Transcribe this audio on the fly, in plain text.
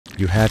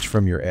You hatch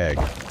from your egg,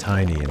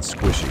 tiny and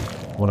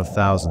squishy, one of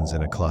thousands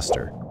in a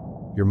cluster.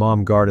 Your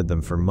mom guarded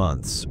them for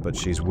months, but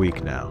she's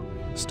weak now,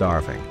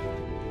 starving.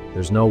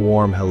 There's no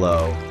warm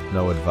hello,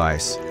 no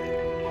advice.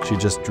 She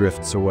just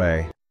drifts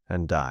away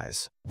and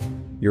dies.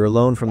 You're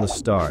alone from the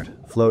start,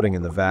 floating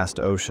in the vast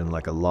ocean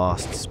like a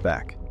lost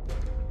speck.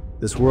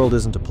 This world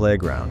isn't a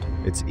playground,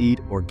 it's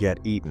eat or get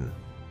eaten.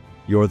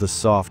 You're the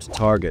soft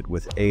target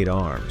with 8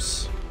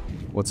 arms.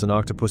 What's an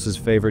octopus's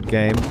favorite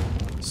game?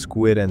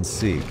 Squid and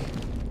seek.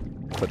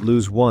 But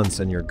lose once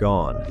and you're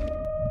gone.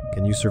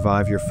 Can you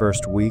survive your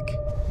first week?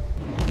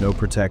 No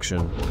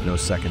protection, no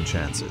second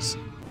chances.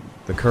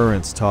 The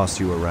currents toss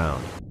you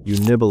around. You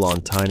nibble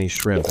on tiny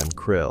shrimp and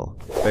krill,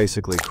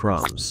 basically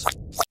crumbs.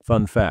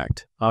 Fun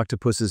fact,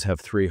 octopuses have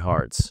 3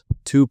 hearts.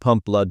 2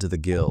 pump blood to the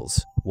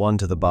gills, 1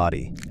 to the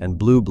body, and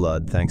blue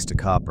blood thanks to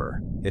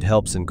copper. It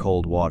helps in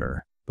cold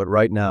water. But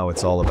right now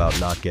it's all about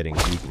not getting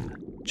eaten.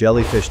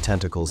 Jellyfish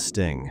tentacles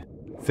sting.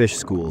 Fish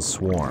schools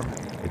swarm.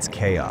 It's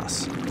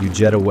chaos. You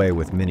jet away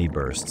with mini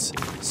bursts.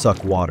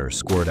 Suck water,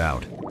 squirt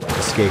out.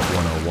 Escape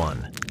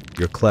 101.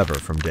 You're clever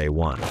from day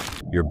one.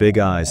 Your big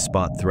eyes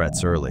spot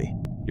threats early.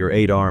 Your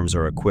 8 arms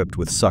are equipped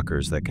with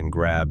suckers that can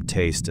grab,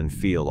 taste, and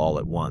feel all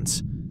at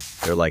once.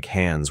 They're like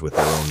hands with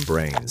their own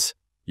brains.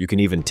 You can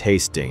even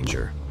taste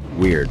danger.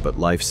 Weird, but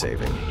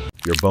life-saving.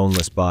 Your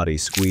boneless body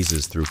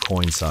squeezes through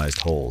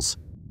coin-sized holes.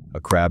 A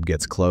crab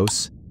gets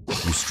close,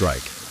 you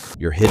strike.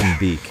 Your hidden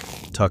beak,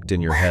 tucked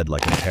in your head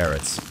like a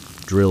parrot's,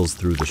 drills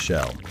through the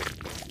shell.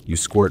 You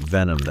squirt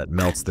venom that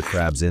melts the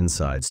crab's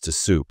insides to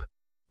soup,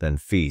 then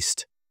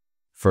feast.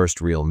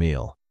 First real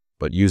meal.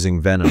 But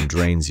using venom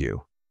drains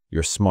you.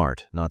 You're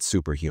smart, not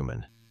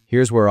superhuman.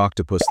 Here's where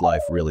octopus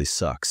life really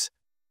sucks.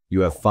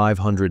 You have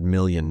 500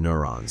 million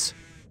neurons.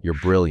 You're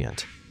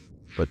brilliant.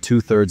 But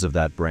 2/3 of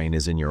that brain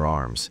is in your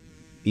arms.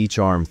 Each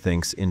arm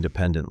thinks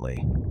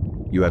independently.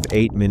 You have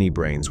 8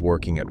 mini-brains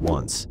working at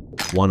once.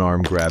 One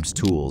arm grabs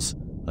tools,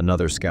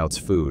 another scouts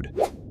food.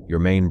 Your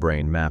main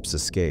brain maps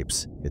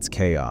escapes. It's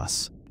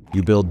chaos.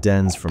 You build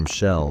dens from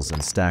shells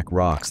and stack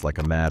rocks like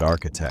a mad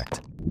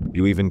architect.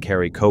 You even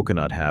carry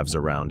coconut halves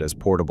around as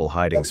portable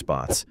hiding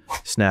spots,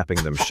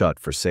 snapping them shut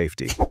for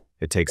safety.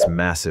 It takes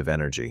massive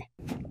energy.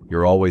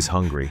 You're always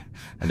hungry,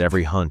 and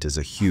every hunt is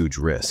a huge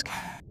risk.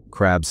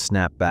 Crabs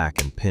snap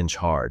back and pinch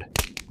hard.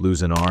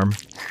 Lose an arm?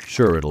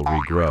 Sure, it'll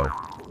regrow.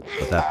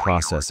 But that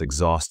process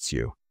exhausts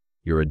you.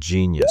 You're a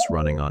genius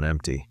running on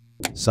empty.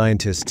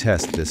 Scientists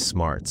test this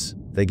smarts.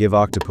 They give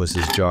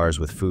octopuses jars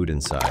with food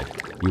inside.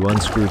 You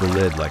unscrew the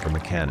lid like a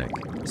mechanic.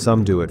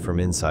 Some do it from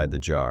inside the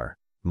jar.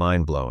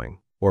 Mind-blowing.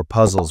 Or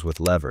puzzles with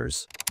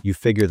levers. You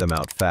figure them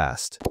out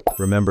fast.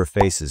 Remember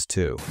faces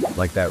too.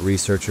 Like that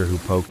researcher who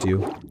poked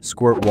you?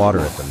 Squirt water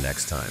at them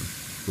next time.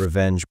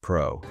 Revenge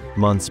pro.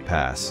 Months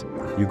pass.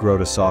 You grow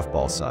to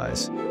softball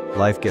size.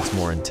 Life gets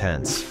more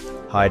intense.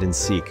 Hide and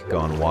seek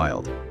gone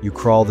wild. You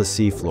crawl the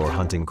seafloor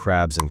hunting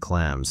crabs and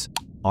clams,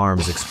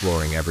 arms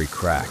exploring every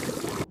crack.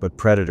 But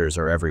predators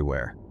are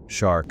everywhere.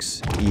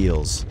 Sharks,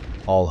 eels,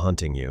 all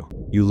hunting you.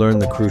 You learn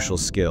the crucial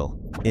skill,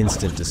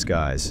 instant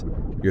disguise.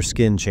 Your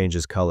skin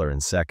changes color in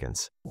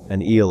seconds.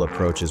 An eel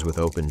approaches with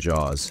open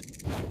jaws.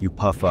 You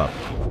puff up,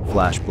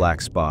 flash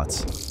black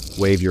spots,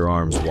 wave your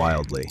arms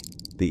wildly.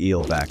 The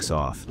eel backs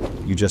off.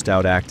 You just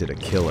outacted a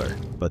killer,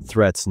 but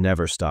threats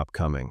never stop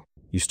coming.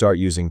 You start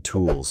using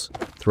tools,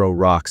 throw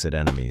rocks at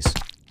enemies,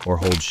 or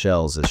hold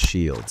shells as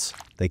shields.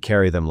 They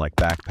carry them like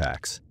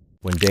backpacks.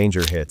 When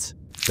danger hits,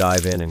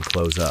 dive in and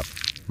close up.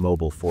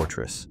 Mobile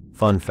fortress.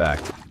 Fun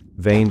fact,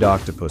 veined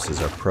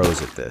octopuses are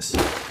pros at this.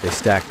 They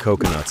stack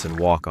coconuts and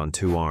walk on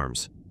 2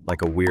 arms,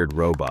 like a weird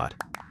robot.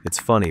 It's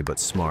funny but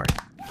smart.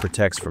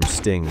 Protects from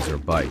stings or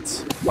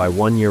bites. By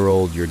 1 year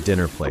old, you're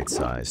dinner plate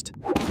sized.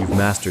 You've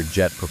mastered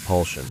jet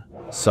propulsion.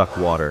 Suck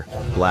water,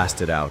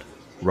 blast it out,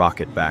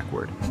 rocket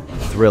backward.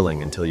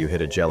 Thrilling until you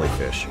hit a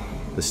jellyfish.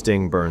 The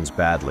sting burns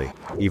badly,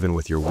 even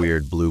with your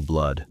weird blue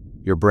blood.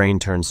 Your brain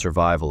turns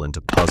survival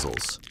into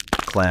puzzles.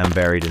 Clam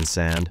buried in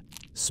sand?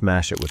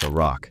 Smash it with a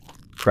rock.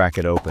 Crack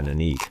it open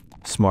and eat.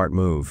 Smart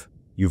move.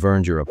 You've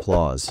earned your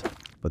applause,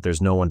 but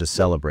there's no one to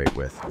celebrate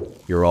with.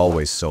 You're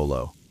always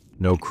solo.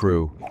 No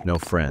crew, no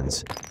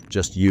friends.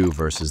 Just you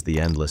versus the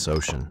endless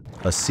ocean.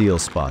 A seal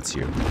spots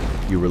you.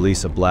 You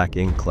release a black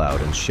ink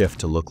cloud and shift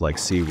to look like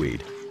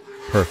seaweed.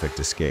 Perfect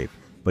escape.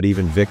 But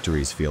even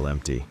victories feel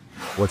empty.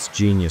 What's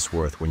genius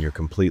worth when you're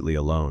completely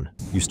alone?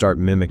 You start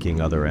mimicking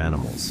other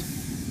animals.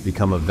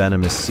 Become a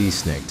venomous sea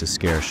snake to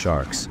scare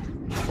sharks,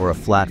 or a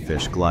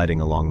flatfish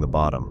gliding along the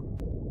bottom.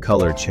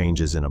 Color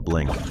changes in a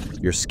blink.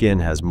 Your skin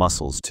has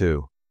muscles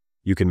too.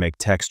 You can make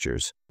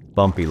textures,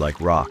 bumpy like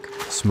rock,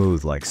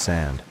 smooth like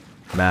sand.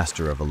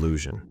 Master of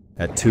illusion.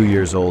 At 2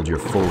 years old, you're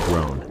full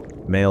grown.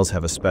 Males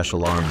have a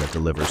special arm that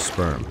delivers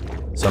sperm.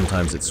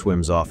 Sometimes it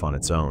swims off on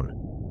its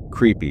own.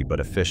 Creepy but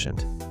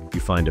efficient. You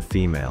find a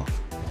female.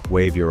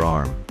 Wave your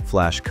arm,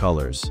 flash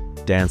colors,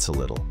 dance a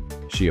little.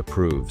 She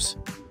approves.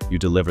 You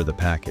deliver the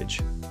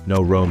package.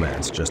 No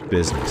romance, just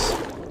business.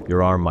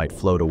 Your arm might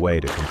float away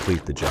to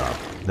complete the job.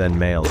 Then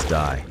males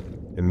die.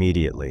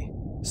 Immediately.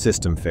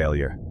 System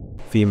failure.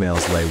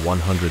 Females lay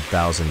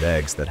 100,000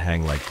 eggs that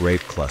hang like grape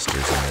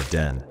clusters in their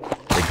den.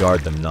 They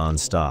guard them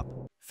non-stop,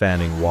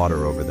 fanning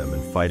water over them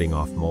and fighting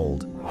off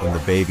mold. When the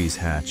babies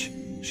hatch,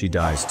 she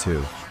dies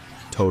too.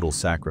 Total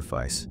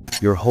sacrifice.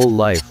 Your whole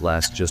life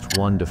lasts just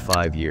 1 to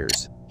 5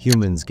 years.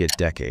 Humans get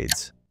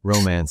decades.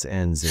 Romance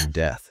ends in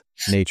death.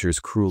 Nature's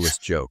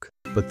cruelest joke.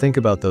 But think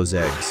about those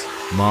eggs.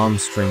 Mom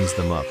strings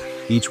them up.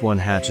 Each one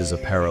hatches a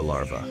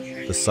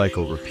paralarva. The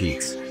cycle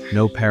repeats.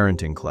 No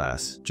parenting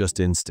class, just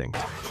instinct.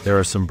 There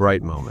are some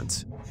bright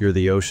moments. You're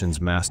the ocean's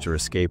master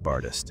escape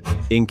artist.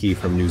 Inky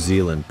from New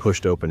Zealand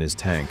pushed open his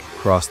tank,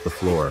 crossed the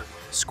floor,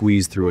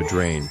 squeezed through a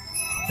drain,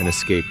 and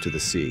escaped to the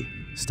sea.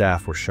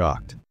 Staff were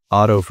shocked.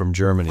 Otto from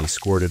Germany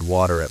squirted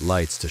water at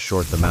lights to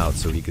short them out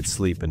so he could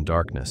sleep in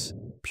darkness.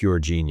 Pure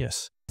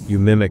genius. You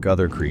mimic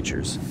other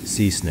creatures,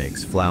 sea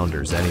snakes,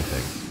 flounders,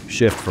 anything.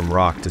 Shift from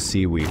rock to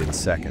seaweed in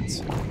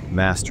seconds.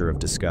 Master of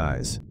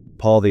disguise.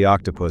 Paul the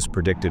Octopus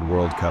predicted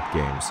World Cup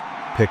games,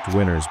 picked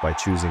winners by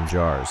choosing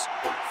jars.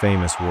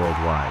 Famous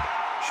worldwide.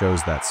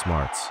 Shows that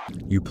smarts.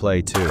 You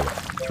play too.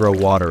 Throw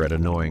water at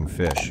annoying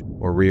fish,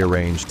 or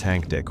rearrange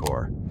tank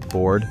decor.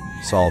 Bored?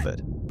 Solve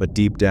it. But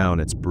deep down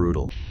it's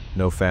brutal.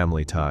 No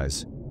family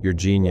ties. Your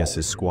genius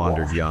is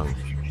squandered young.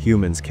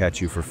 Humans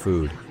catch you for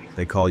food.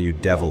 They call you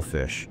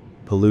devilfish.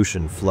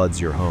 Pollution floods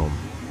your home.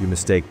 You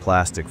mistake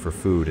plastic for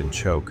food and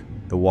choke.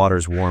 The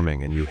water's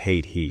warming and you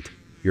hate heat.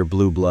 Your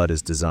blue blood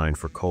is designed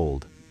for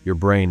cold. Your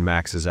brain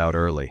maxes out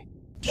early.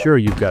 Sure,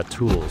 you've got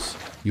tools.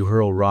 You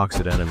hurl rocks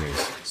at enemies,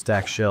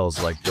 stack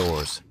shells like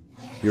doors.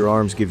 Your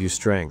arms give you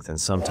strength, and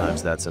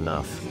sometimes that's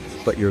enough.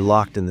 But you're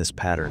locked in this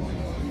pattern.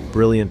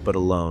 Brilliant but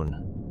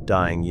alone,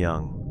 dying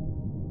young.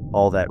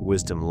 All that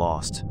wisdom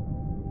lost.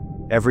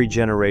 Every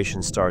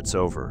generation starts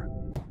over.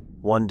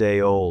 1 day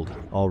old,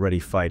 already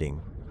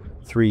fighting.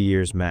 3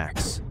 years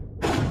max.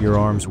 Your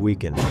arms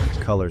weaken,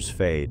 colors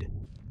fade.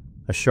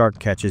 A shark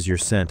catches your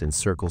scent and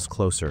circles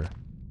closer.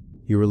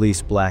 You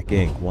release black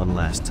ink one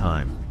last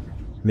time.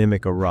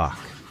 Mimic a rock.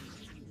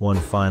 One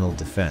final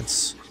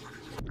defense.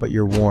 But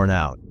you're worn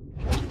out.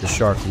 The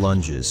shark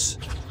lunges.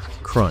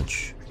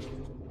 Crunch.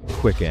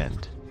 Quick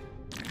end.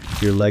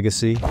 Your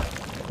legacy?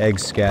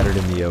 Eggs scattered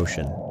in the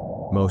ocean.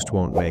 Most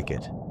won't make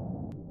it.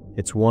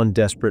 It's one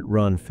desperate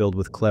run filled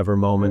with clever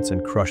moments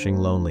and crushing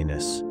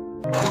loneliness.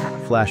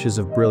 Flashes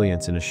of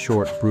brilliance in a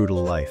short,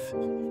 brutal life.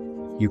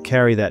 You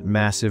carry that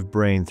massive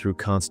brain through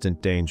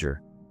constant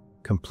danger,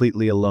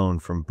 completely alone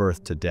from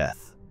birth to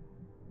death.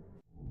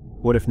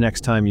 What if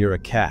next time you're a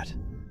cat?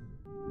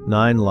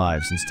 9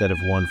 lives instead of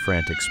 1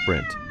 frantic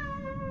sprint.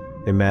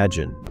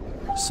 Imagine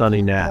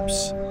sunny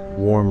naps,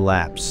 warm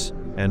laps,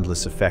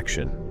 endless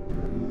affection.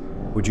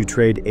 Would you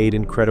trade 8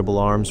 incredible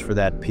arms for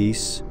that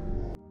peace?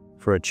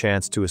 For a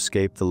chance to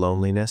escape the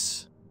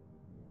loneliness?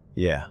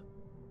 Yeah,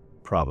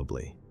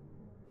 probably.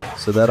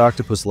 So that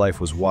octopus life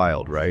was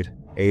wild, right?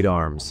 8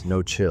 arms,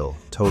 no chill,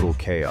 total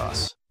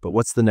chaos. But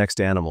what's the next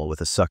animal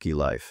with a sucky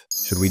life?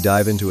 Should we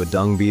dive into a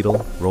dung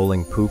beetle,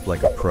 rolling poop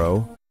like a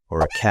pro?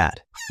 Or a cat,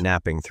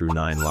 napping through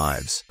 9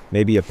 lives?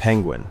 Maybe a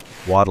penguin,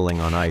 waddling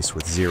on ice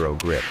with 0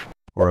 grip?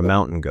 Or a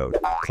mountain goat,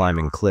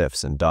 climbing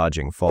cliffs and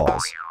dodging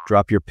falls?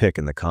 Drop your pick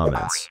in the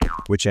comments.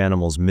 Which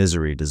animal's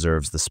misery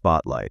deserves the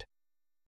spotlight?